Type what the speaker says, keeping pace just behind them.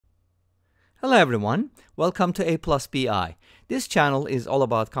Hello everyone, welcome to aplusbi. This channel is all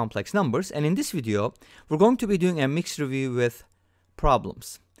about complex numbers, and in this video we're going to be doing a mixed review with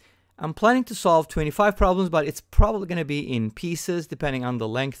problems. I'm planning to solve 25 problems, but it's probably going to be in pieces depending on the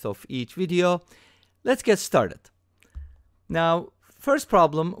length of each video. Let's get started. Now, first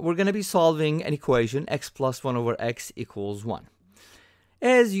problem, we're going to be solving an equation x plus 1 over x equals 1.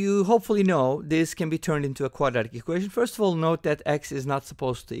 As you hopefully know, this can be turned into a quadratic equation. First of all, note that x is not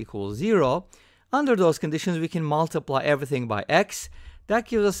supposed to equal 0. Under those conditions, we can multiply everything by x. That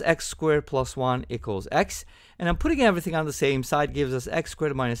gives us x squared plus 1 equals x. And I'm putting everything on the same side gives us x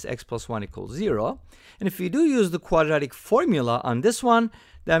squared minus x plus 1 equals 0. And if we do use the quadratic formula on this one,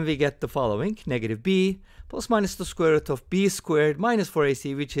 then we get the following: negative b plus minus the square root of b squared minus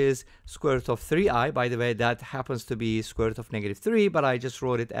 4ac, which is square root of 3i. By the way, that happens to be square root of negative 3, but I just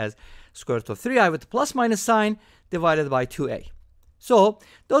wrote it as square root of 3i with the plus minus sign divided by 2a. So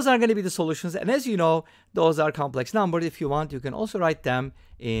those are going to be the solutions. And as you know, those are complex numbers. If you want, you can also write them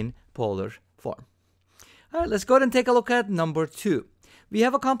in polar form. All right, let's go ahead and take a look at number 2. We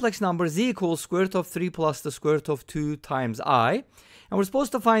have a complex number z equals square root of 3 plus the square root of 2 times I. And we're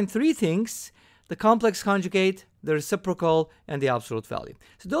supposed to find three things: the complex conjugate, the reciprocal, and the absolute value.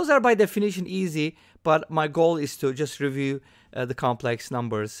 So those are by definition easy, but my goal is to just review the complex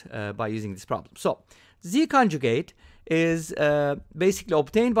numbers by using this problem. So z conjugate is basically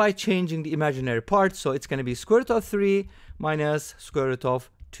obtained by changing the imaginary part. So it's going to be square root of 3 minus square root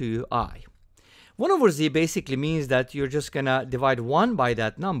of 2i. 1 over z basically means that you're just going to divide 1 by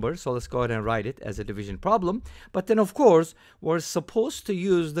that number. So let's go ahead and write it as a division problem. But then, of course, we're supposed to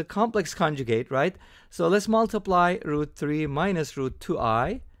use the complex conjugate, right? So let's multiply root 3 minus root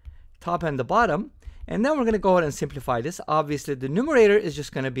 2i, top and the bottom. And then we're going to go ahead and simplify this. Obviously, the numerator is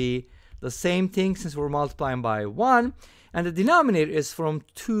just going to be the same thing since we're multiplying by 1. And the denominator is from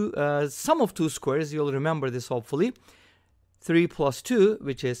sum of two squares. You'll remember this hopefully. 3 plus 2,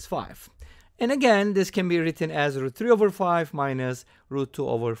 which is 5. And again, this can be written as root 3 over 5 minus root 2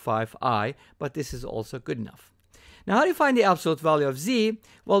 over 5i, but this is also good enough. Now, how do you find the absolute value of z?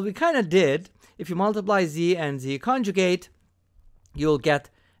 Well, we kind of did. If you multiply z and z conjugate, you'll get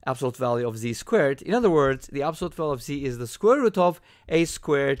absolute value of z squared. In other words, the absolute value of z is the square root of a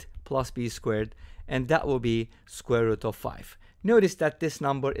squared plus b squared, and that will be square root of 5. Notice that this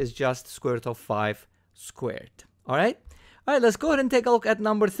number is just square root of 5 squared. All right? All right, let's go ahead and take a look at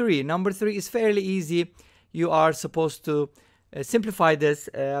number 3. Number 3 is fairly easy. You are supposed to simplify this.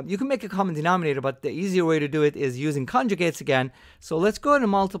 You can make a common denominator, but the easier way to do it is using conjugates again. So let's go ahead and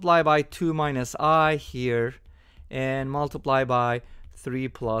multiply by 2 minus I here, and multiply by 3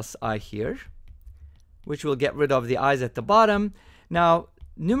 plus I here, which will get rid of the i's at the bottom. Now,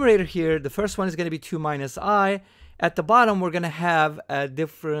 numerator here, the first one is going to be 2 minus I. At the bottom, we're going to have a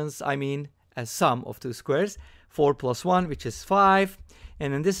difference, a sum of two squares. 4 plus 1, which is 5.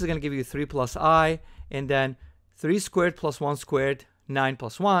 And then this is going to give you 3 plus I. And then 3 squared plus 1 squared, 9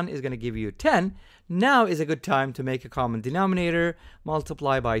 plus 1 is going to give you 10. Now is a good time to make a common denominator.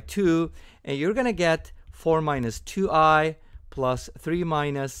 Multiply by 2. And you're going to get 4 minus 2i plus 3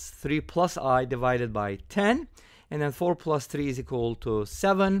 minus 3 plus I divided by 10. And then 4 plus 3 is equal to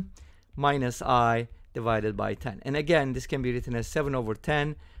 7 minus I divided by 10. And again, this can be written as 7 over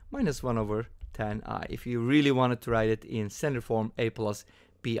 10 minus 1 over 10i, if you really wanted to write it in standard form, a plus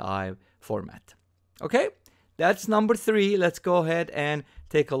bi format. Okay, that's number 3. Let's go ahead and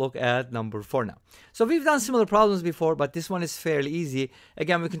take a look at number 4 now. So we've done similar problems before, but this one is fairly easy.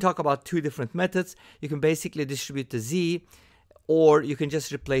 Again, we can talk about two different methods. You can basically distribute the z, or you can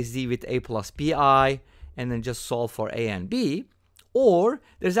just replace z with a plus bi and then just solve for a and b. Or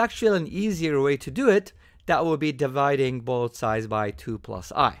there's actually an easier way to do it. That would be dividing both sides by 2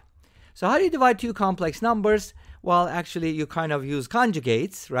 plus I. So how do you divide two complex numbers? Well, actually, you kind of use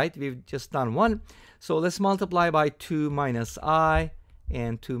conjugates, right? We've just done one. So let's multiply by 2 minus I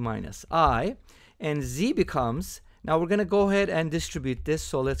and 2 minus I. And z becomes, now we're going to go ahead and distribute this.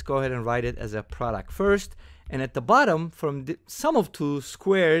 So let's go ahead and write it as a product first. And at the bottom, from the sum of two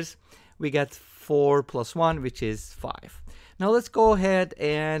squares, we get 4 plus 1, which is 5. Now let's go ahead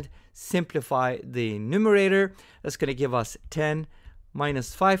and simplify the numerator. That's going to give us 10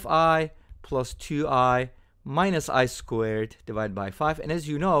 minus 5i plus 2i minus I squared divided by 5. And as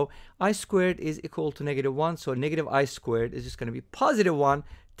you know, I squared is equal to negative 1. So negative I squared is just going to be positive 1.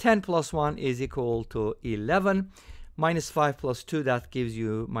 10 plus 1 is equal to 11. Minus 5 plus 2, that gives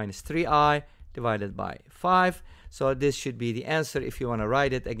you minus 3i divided by 5. So this should be the answer. If you want to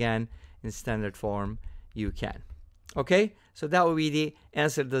write it again in standard form, you can. Okay, so that will be the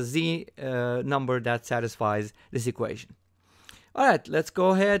answer, the z number that satisfies this equation. All right, let's go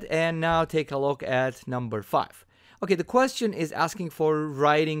ahead and now take a look at number 5. Okay, the question is asking for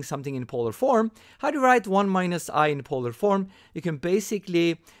writing something in polar form. How do you write 1 minus I in polar form? You can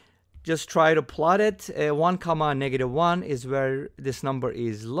basically just try to plot it. 1 comma negative 1 is where this number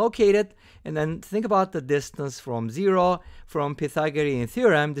is located. And then think about the distance from 0. From Pythagorean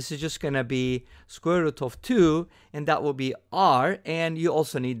theorem, this is just going to be square root of 2, and that will be r. And you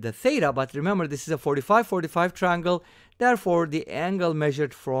also need the theta, but remember this is a 45-45 triangle. Therefore, the angle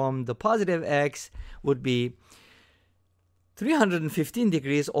measured from the positive x would be 315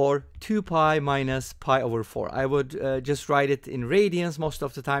 degrees, or 2 pi minus pi over 4. I would just write it in radians most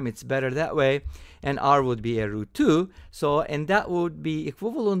of the time. It's better that way. And r would be a root 2. So, and that would be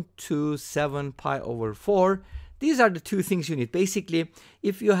equivalent to 7 pi over 4. These are the two things you need. Basically,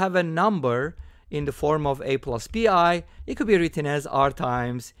 if you have a number in the form of a plus bi, it could be written as r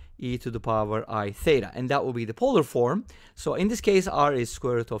times e to the power I theta. And that will be the polar form. So in this case, r is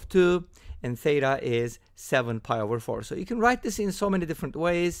square root of 2. And theta is 7 pi over 4. So you can write this in so many different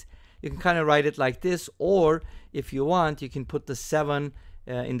ways. You can kind of write it like this, or if you want, you can put the 7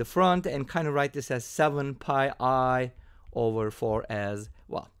 in the front and kind of write this as 7 pi I over 4 as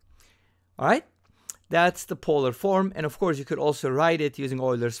well. All right, that's the polar form. And of course, you could also write it using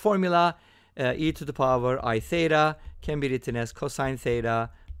Euler's formula. E to the power I theta can be written as cosine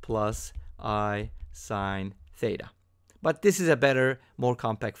theta plus I sine theta. But this is a better, more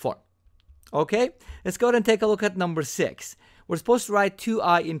compact form. Okay, let's go ahead and take a look at number 6. We're supposed to write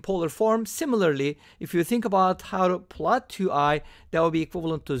 2i in polar form. Similarly, if you think about how to plot 2i, that will be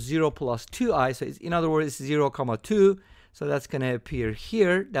equivalent to 0 plus 2i. So it's, in other words, 0 comma 2. So that's going to appear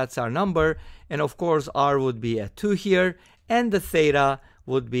here. That's our number. And of course, r would be at 2 here. And the theta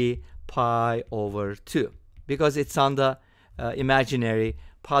would be pi over 2, because it's on the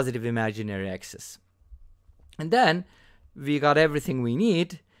positive imaginary axis. And then we got everything we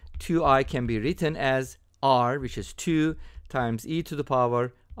need. 2i can be written as r, which is 2 times e to the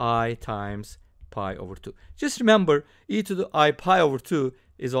power I times pi over 2. Just remember, e to the I pi over 2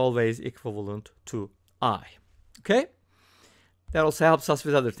 is always equivalent to I. Okay? That also helps us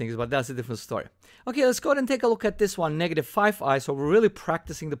with other things, but that's a different story. Okay, let's go ahead and take a look at this one, negative 5i. So we're really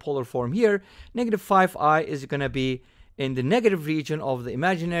practicing the polar form here. Negative 5i is going to be in the negative region of the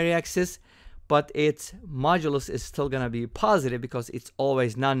imaginary axis, but its modulus is still going to be positive because it's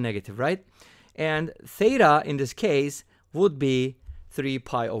always non-negative, right? And theta in this case would be 3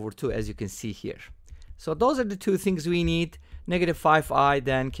 pi over 2, as you can see here. So those are the two things we need. Negative 5i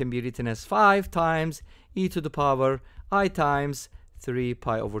then can be written as 5 times e to the power I times 3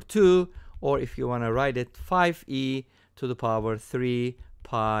 pi over 2, or if you want to write it, 5e to the power 3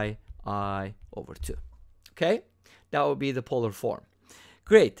 pi I over 2. Okay? That would be the polar form.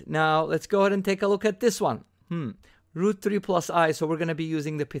 Great. Now let's go ahead and take a look at this one. Root 3 plus I. So we're going to be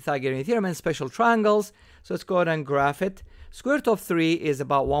using the Pythagorean theorem and special triangles. So let's go ahead and graph it. Square root of 3 is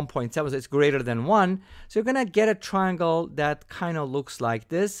about 1.7, so it's greater than 1. So you're going to get a triangle that kind of looks like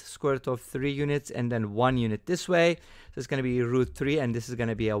this. Square root of 3 units and then 1 unit this way. So it's going to be root 3, and this is going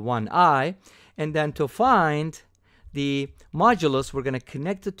to be a 1i. And then to find the modulus, we're going to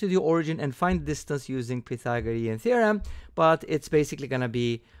connect it to the origin and find the distance using Pythagorean theorem, but it's basically going to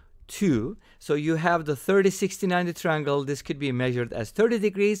be 2. So you have the 30, 60, 90 triangle. This could be measured as 30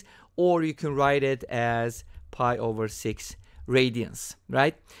 degrees, or you can write it as pi over 6 radians,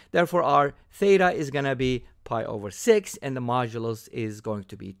 right? Therefore, our theta is going to be pi over 6, and the modulus is going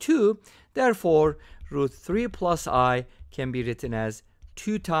to be 2. Therefore, root 3 plus I can be written as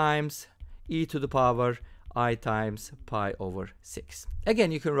 2 times e to the power I times pi over 6.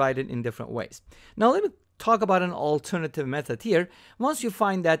 Again, you can write it in different ways. Now, let me talk about an alternative method here. Once you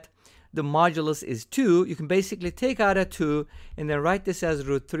find that the modulus is 2, you can basically take out a 2 and then write this as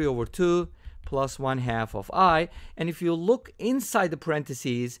root 3 over 2 plus 1/2 of I. And if you look inside the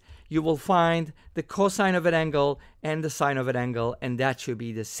parentheses, you will find the cosine of an angle and the sine of an angle, and that should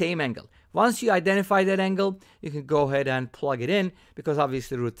be the same angle. Once you identify that angle, you can go ahead and plug it in, because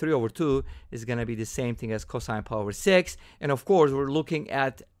obviously root 3 over 2 is going to be the same thing as cosine pi over 6. And of course, we're looking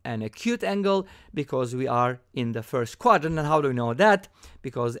at an acute angle because we are in the first quadrant. And how do we know that?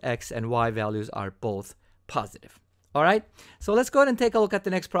 Because x and y values are both positive. All right, so let's go ahead and take a look at the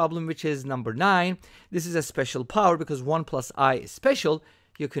next problem, which is number 9. This is a special power because 1 plus I is special.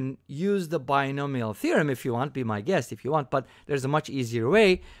 You can use the binomial theorem if you want, be my guest if you want, but there's a much easier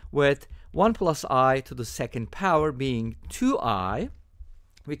way with 1 plus I to the second power being 2i.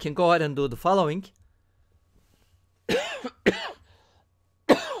 We can go ahead and do the following.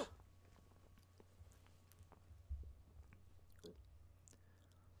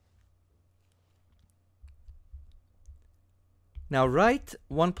 Now write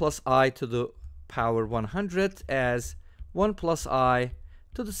 1 plus I to the power 100 as 1 plus I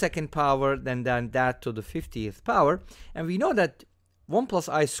to the second power, then that to the 50th power. And we know that 1 plus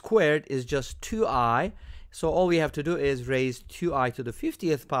I squared is just 2i. So all we have to do is raise 2i to the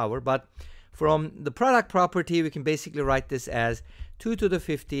 50th power. But from the product property, we can basically write this as 2 to the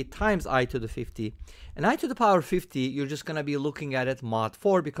 50 times I to the 50. And I to the power 50, you're just going to be looking at it mod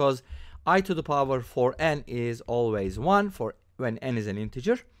 4, because I to the power for n is always 1 for when n is an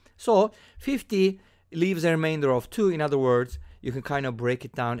integer. So 50 leaves a remainder of 2. In other words, you can kind of break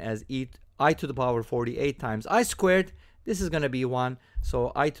it down as I to the power 48 times I squared. This is going to be 1.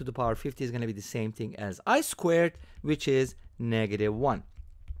 So I to the power 50 is going to be the same thing as I squared, which is negative 1.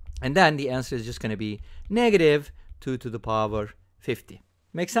 And then the answer is just going to be negative 2 to the power 50.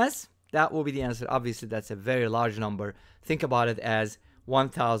 Make sense? That will be the answer. Obviously, that's a very large number. Think about it as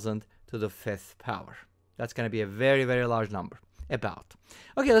 1000 to the 5th power. That's going to be a very, very large number. About.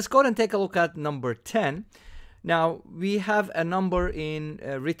 Okay, let's go ahead and take a look at number 10. Now, we have a number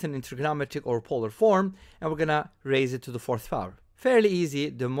written in trigonometric or polar form, and we're going to raise it to the 4th power. Fairly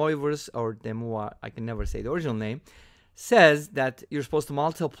easy. De Moivre's, or Demois, I can never say the original name, says that you're supposed to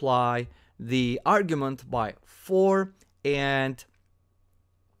multiply the argument by 4 and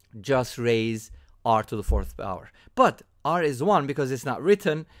just raise r to the 4th power. But r is 1 because it's not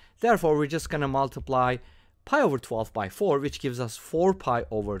written. Therefore, we're just going to multiply pi over 12 by 4, which gives us 4 pi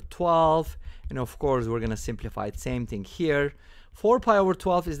over 12. And of course, we're going to simplify it. Same thing here. 4 pi over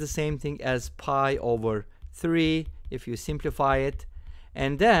 12 is the same thing as pi over 3 if you simplify it.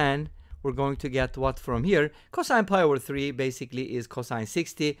 And then we're going to get what from here? Cosine pi over 3 basically is cosine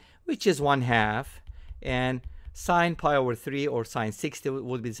 60, which is 1/2. And sine pi over 3 or sine 60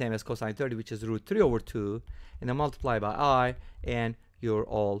 would be the same as cosine 30, which is root 3 over 2. And then multiply by I, and you're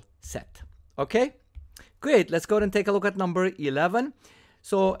all set. Okay? Great. Let's go ahead and take a look at number 11.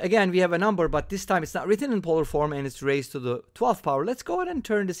 So again, we have a number, but this time it's not written in polar form and it's raised to the 12th power. Let's go ahead and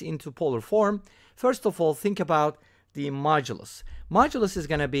turn this into polar form. First of all, think about the modulus. Modulus is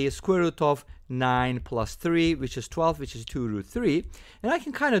going to be square root of 9 plus 3, which is 12, which is 2 root 3. And I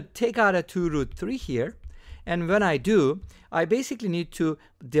can kind of take out a 2 root 3 here. And when I do, I basically need to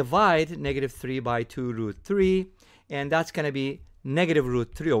divide negative 3 by 2 root 3. And that's going to be negative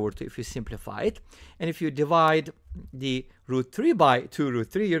root 3 over 2 if you simplify it. And if you divide the root 3 by 2 root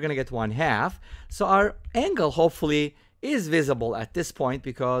 3, you're going to get 1/2. So our angle hopefully is visible at this point,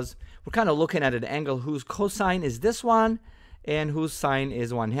 because we're kind of looking at an angle whose cosine is this one and whose sine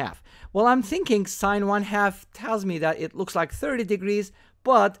is 1/2. Well, I'm thinking sine 1/2 tells me that it looks like 30 degrees,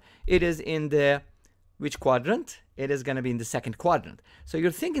 but it is in the which quadrant? It is going to be in the second quadrant. So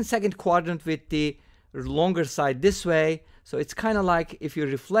you're thinking second quadrant with the longer side this way. So it's kind of like if you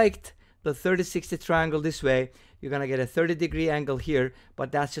reflect the 30-60 triangle this way, you're going to get a 30-degree angle here,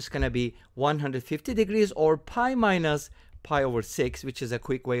 but that's just going to be 150 degrees, or pi minus pi over 6, which is a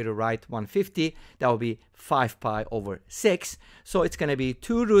quick way to write 150. That will be 5 pi over 6. So it's going to be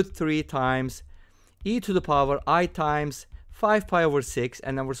 2 root 3 times e to the power I times 5 pi over 6,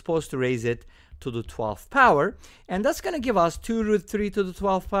 and then we're supposed to raise it to the 12th power. And that's going to give us 2 root 3 to the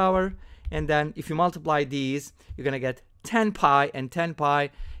 12th power. And then if you multiply these, you're going to get 10 pi, and 10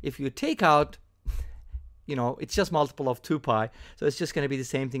 pi, if you take out, you know, it's just multiple of 2 pi. So it's just going to be the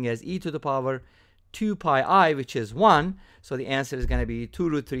same thing as e to the power 2 pi I, which is 1. So the answer is going to be 2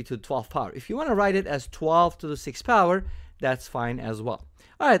 root 3 to the 12th power. If you want to write it as 12 to the 6th power, that's fine as well.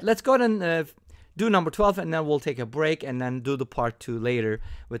 All right, let's go ahead and do number 12, and then we'll take a break and then do the part 2 later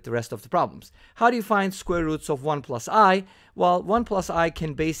with the rest of the problems. How do you find square roots of 1 plus I? Well, 1 plus I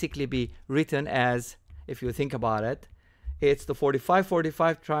can basically be written as, if you think about it, it's the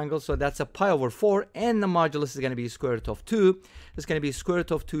 45-45 triangle, so that's a pi over 4, and the modulus is going to be square root of 2. It's going to be square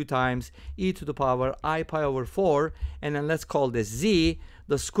root of 2 times e to the power I pi over 4, and then let's call this z.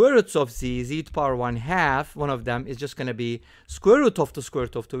 The square roots of z, z to the power 1/2, one of them is just going to be square root of the square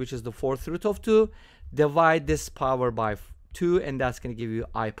root of 2, which is the 4th root of 2. Divide this power by 2, and that's going to give you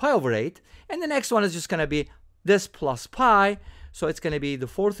I pi over 8. And the next one is just going to be this plus pi, so it's going to be the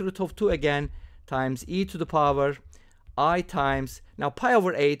 4th root of 2 again, times e to the power I times, now pi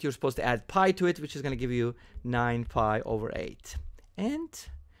over 8, you're supposed to add pi to it, which is going to give you 9 pi over 8. And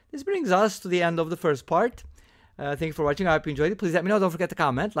this brings us to the end of the first part. Thank you for watching. I hope you enjoyed it. Please let me know. Don't forget to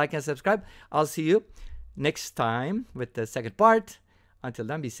comment, like, and subscribe. I'll see you next time with the second part. Until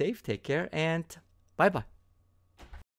then, be safe, take care, and bye-bye.